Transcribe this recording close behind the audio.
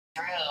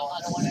On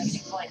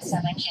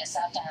 102.7 KIIS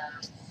FM.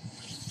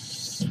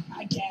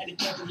 I got it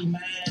dirty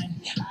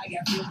mind. I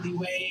got filthy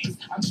ways.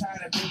 I'm trying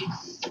to be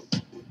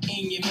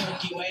in your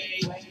Milky Way.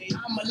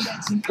 I'm a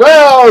legend.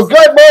 Well,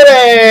 good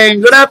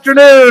morning, good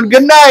afternoon,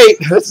 good night.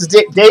 This is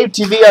Dave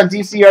TV on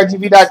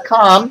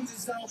DCRTV.com.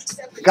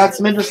 Got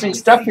some interesting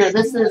stuff here.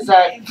 This is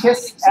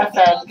KIIS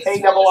FM,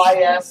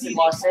 KIIS in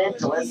Los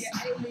Angeles,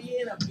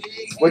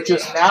 which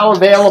is now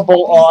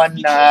available on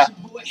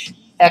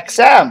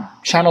XM,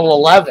 channel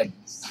 11.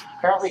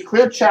 Apparently,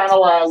 Clear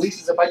Channel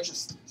leases a bunch of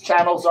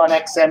channels on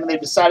XM, and they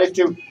decided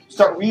to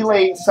start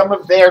relaying some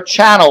of their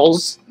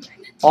channels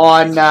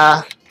on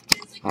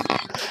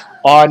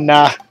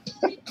XM.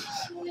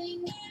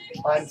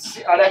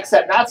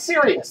 Not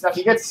Sirius. Now, if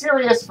you get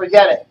Sirius,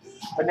 forget it.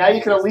 But now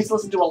you can at least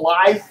listen to a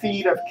live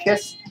feed of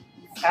KIIS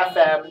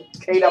FM,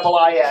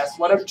 KIIS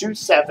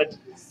 102.7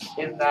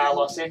 in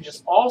Los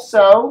Angeles.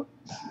 Also,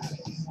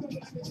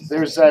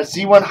 there's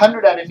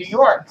Z100 out of New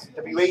York,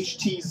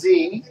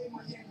 WHTZ,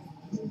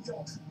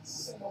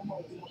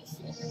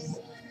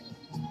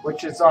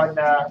 which is on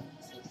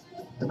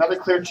another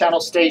Clear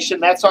Channel station.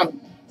 That's on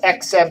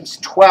XM's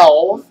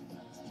 12.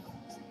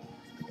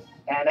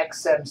 And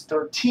XM's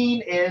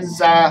 13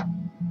 is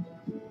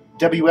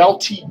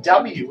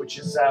WLTW, which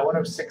is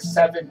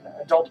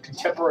 106.7 Adult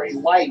Contemporary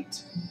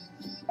Light,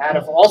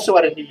 also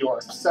out of New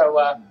York.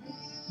 So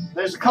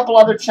there's a couple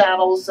other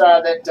channels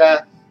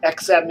that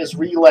XM is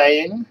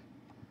relaying.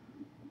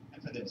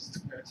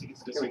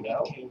 Here we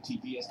go.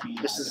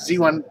 This is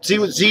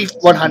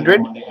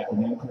Z100.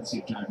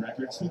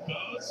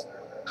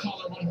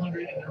 Caller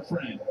 100 and their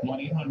friend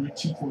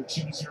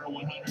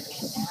 1-800-242-0100.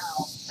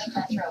 The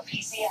Metro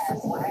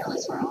PCS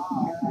wireless for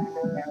all.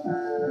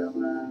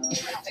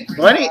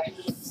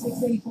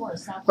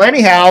 Well,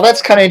 anyhow,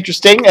 that's kind of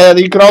interesting.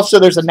 You can also,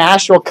 there's a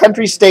Nashville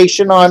country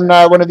station on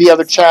one of the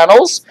other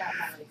channels,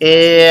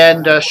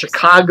 and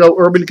Chicago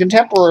urban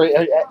contemporary,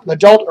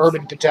 adult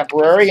urban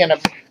contemporary, and a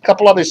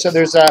couple others. So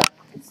there's a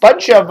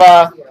bunch of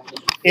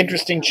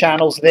interesting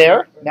channels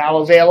there now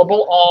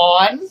available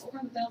on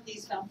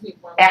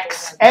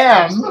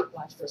XM.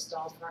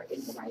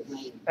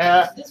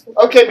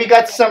 Okay, we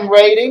got some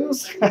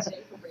ratings.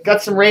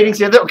 Got some ratings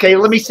here. Okay,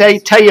 let me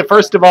tell you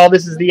first of all,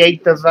 this is the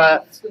 8th of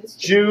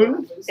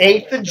June.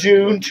 8th of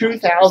June,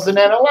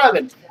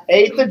 2011.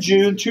 8th of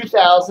June,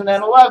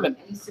 2011.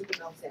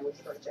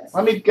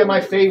 Let me get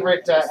my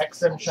favorite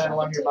XM channel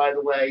on here, by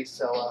the way.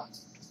 So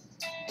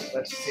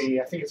let's see.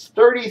 I think it's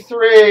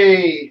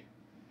 33.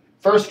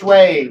 First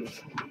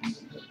wave.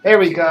 There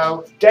we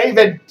go.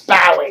 David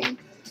Bowie.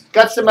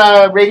 Got some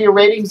radio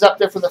ratings up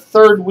there for the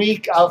third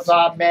week of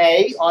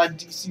May on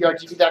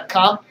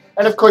DCRTV.com.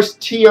 And, of course,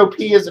 TOP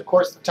is, of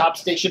course, the top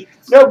station.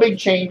 No big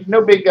change,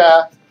 no big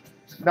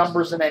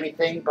numbers in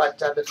anything, but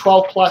the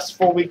 12-plus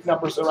full-week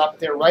numbers are up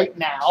there right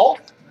now.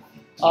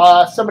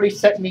 Somebody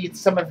sent me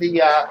some of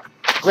the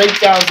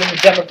breakdowns in the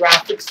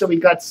demographics. So we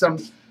got some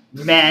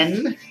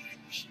men,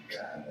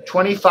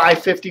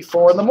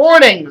 25:54 in the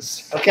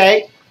mornings,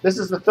 okay? This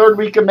is the third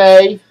week of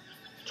May,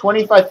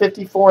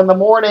 25:54 in the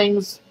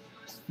mornings.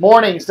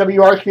 Mornings,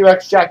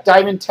 WRQX Jack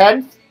Diamond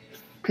 10th,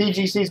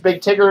 PGC's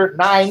Big Tigger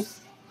 9th,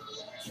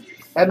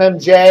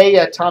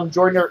 MMJ Tom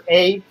Joyner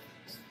 8th,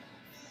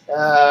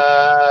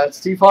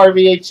 Steve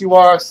Harvey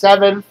HUR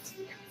 7th.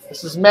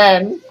 This is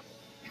men,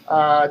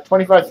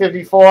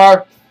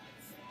 25:54.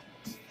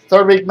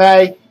 Third week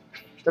May,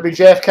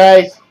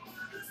 WJFK,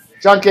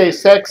 Junkie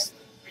 6th,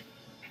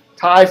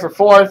 Ty for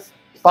 4th,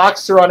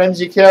 Boxer on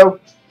MGQ,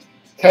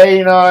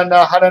 Kane on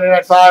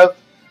 109.5,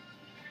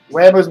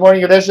 Rambo's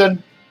Morning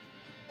Edition,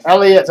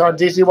 Elliot on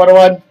DC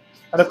 101,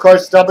 and of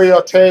course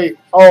WTOP.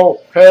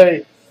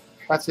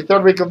 That's the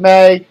third week of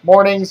May,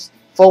 mornings,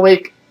 full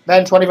week,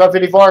 men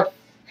 25:54.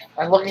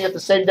 And looking at the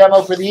same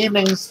demo for the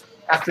evenings,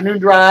 afternoon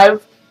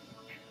drive,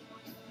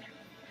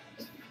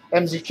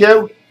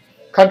 MZQ,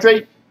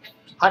 Country,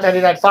 Hot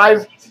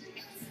 99.5,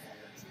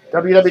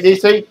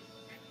 WWDC,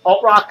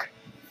 Alt Rock,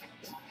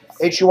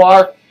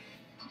 HUR,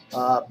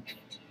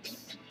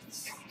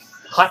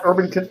 Hot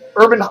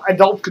Urban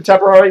Adult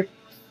Contemporary,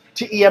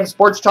 TEM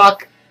Sports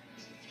Talk.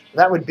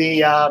 That would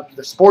be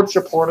the sports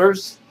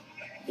reporters.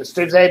 There's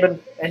Steve Zabin,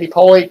 Andy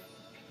Poley,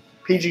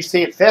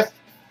 PGC at 5th.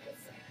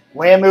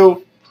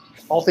 WAMU,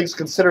 all things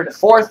considered, at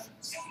 4th.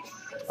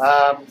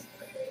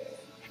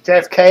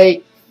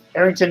 JFK,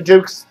 Arrington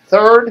Dukes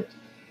 3rd.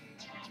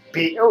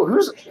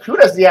 Who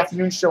does the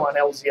afternoon show on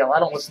LZL? I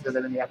don't listen to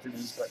them in the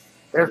afternoons, but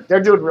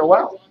they're doing real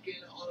well.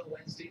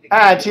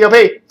 And TOP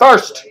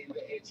 1st.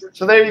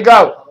 So there you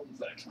go.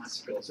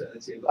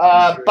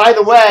 By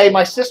the way,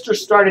 my sister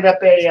started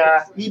up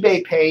a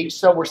eBay page,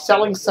 so we're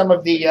selling some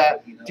of the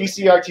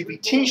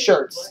DCRTV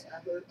T-shirts,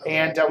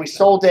 and we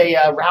sold a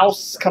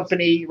Rouse and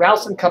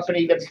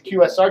Company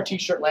WQSR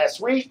T-shirt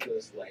last week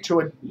to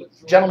a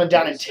gentleman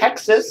down in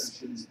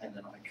Texas.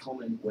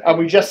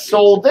 We just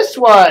sold this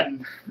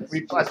one.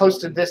 I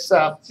posted this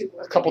a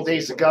couple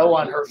days ago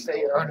on her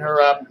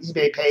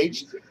eBay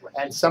page,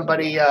 and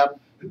somebody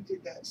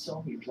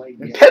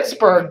And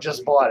Pittsburgh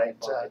just bought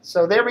it.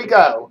 So there we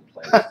go.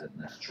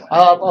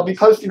 I'll be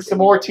posting some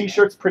more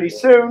T-shirts pretty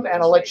soon,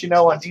 and I'll let you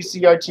know on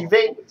DCR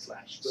TV.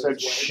 So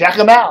check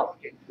them out.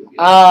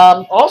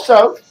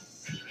 Also,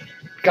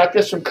 got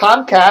this from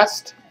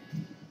Comcast.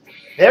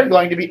 They're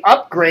going to be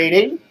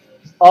upgrading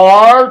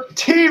our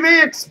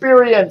TV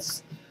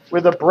experience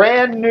with a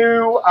brand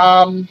new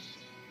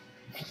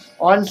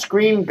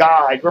on-screen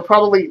guide. We're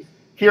probably,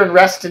 here in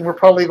Reston, we're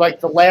probably like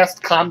the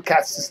last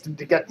Comcast system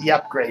to get the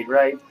upgrade,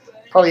 right?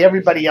 Probably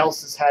everybody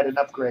else has had an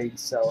upgrade.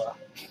 So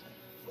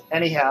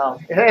anyhow,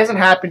 it hasn't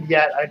happened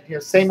yet.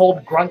 Same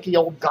old grunky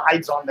old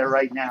guides on there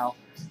right now.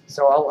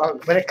 So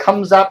when it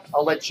comes up,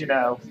 I'll let you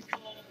know.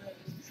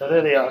 So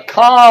there they are,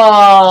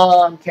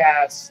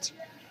 Comcast.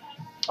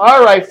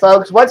 All right,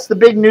 folks. What's the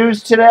big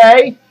news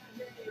today?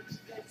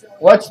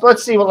 Let's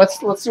see what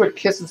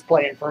KIIS is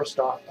playing first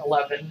off.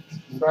 11,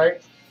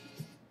 right?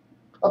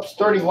 Ups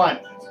 31.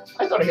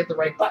 I thought I hit the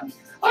right button.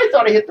 I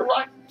thought I hit the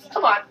right.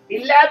 Come on,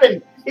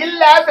 11,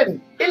 11,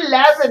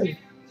 11.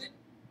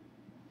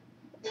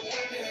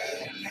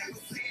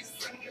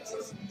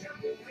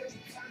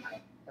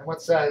 And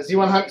what's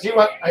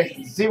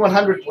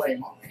Z100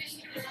 playing?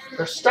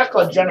 They're stuck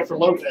on Jennifer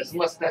Lopez,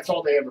 unless that's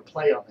all they ever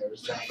play on there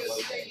is Jennifer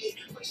Lopez.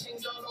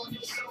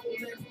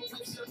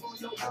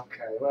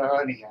 Okay, well,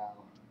 anyhow.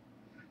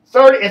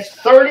 It's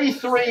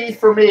 33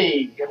 for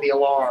me in the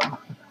alarm.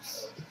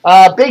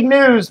 Big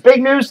news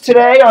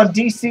today on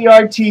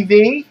DCR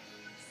TV.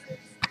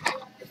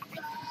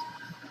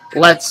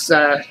 Let's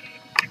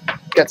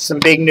get some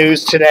big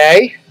news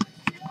today.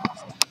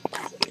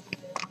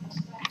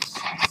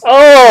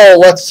 Oh,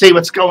 let's see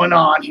what's going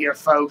on here,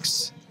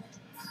 folks.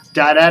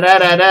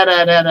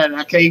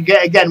 Okay,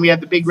 again, we have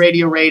the big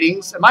radio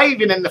ratings. Am I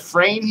even in the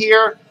frame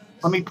here?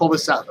 Let me pull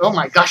this up. Oh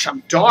my gosh,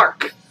 I'm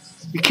dark.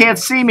 You can't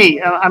see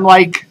me. I'm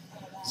like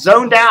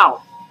zoned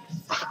out.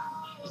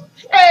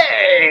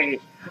 Hey!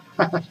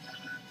 I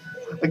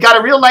got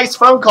a real nice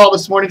phone call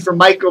this morning from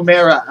Mike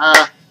O'Mara.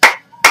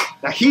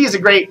 Now he's a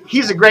great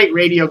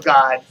radio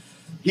god.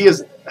 He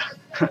is.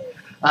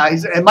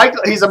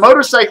 He's a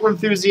motorcycle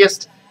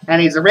enthusiast,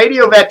 and he's a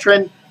radio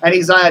veteran, and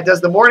he's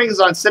does the mornings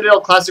on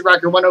Citadel Classic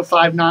Rocker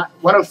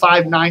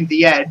 105.9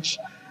 The Edge,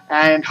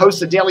 and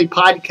hosts a daily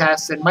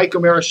podcast at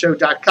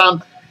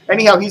MikeO'MaraShow.com.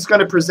 Anyhow, he's going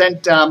to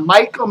present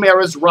Mike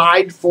O'Mara's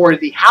ride for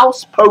the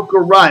House Poker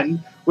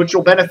Run, which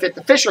will benefit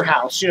the Fisher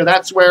House.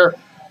 That's where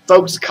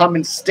folks come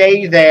and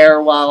stay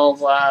there while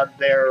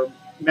their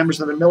members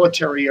of the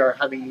military are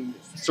having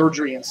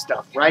surgery and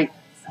stuff, right?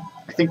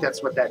 I think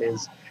that's what that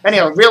is.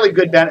 Anyhow, really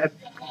good,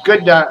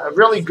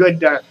 really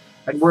good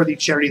and worthy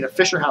charity, the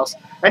Fisher House.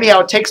 Anyhow,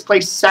 it takes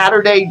place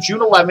Saturday,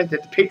 June 11th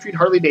at the Patriot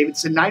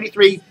Harley-Davidson,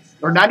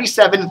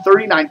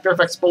 9739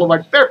 Fairfax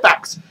Boulevard,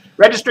 Fairfax.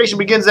 Registration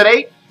begins at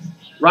 8.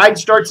 Ride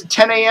starts at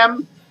 10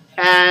 a.m.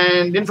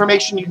 And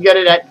information, you can get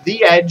it at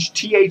The Edge,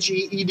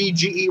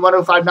 THEEDGE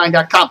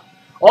 1059.com.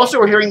 Also,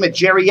 we're hearing that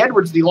Jerry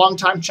Edwards, the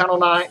longtime Channel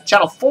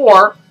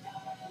 4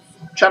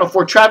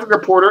 traffic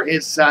reporter,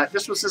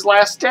 this was his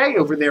last day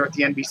over there at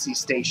the NBC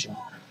station.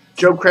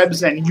 Joe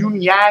Krebs and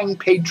Yoon Yang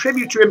paid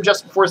tribute to him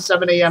just before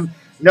 7 a.m.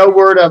 No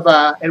word of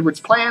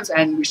Edwards' plans,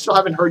 and we still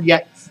haven't heard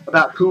yet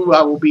about who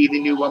will be the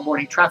new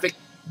morning traffic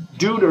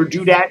dude or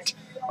dudette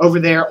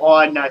over there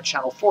on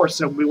Channel 4.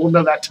 So we will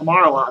know that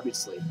tomorrow,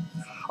 obviously.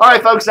 All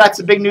right, folks, that's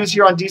the big news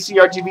here on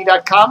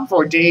DCRTV.com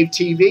for Dave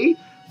TV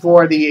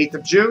for the 8th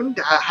of June.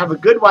 Have a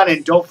good one,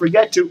 and don't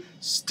forget to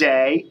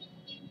stay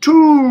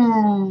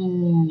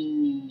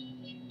tuned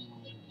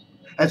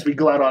as we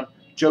go out on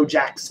Joe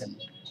Jackson.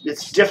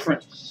 It's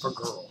different for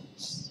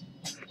girls.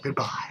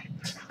 Goodbye.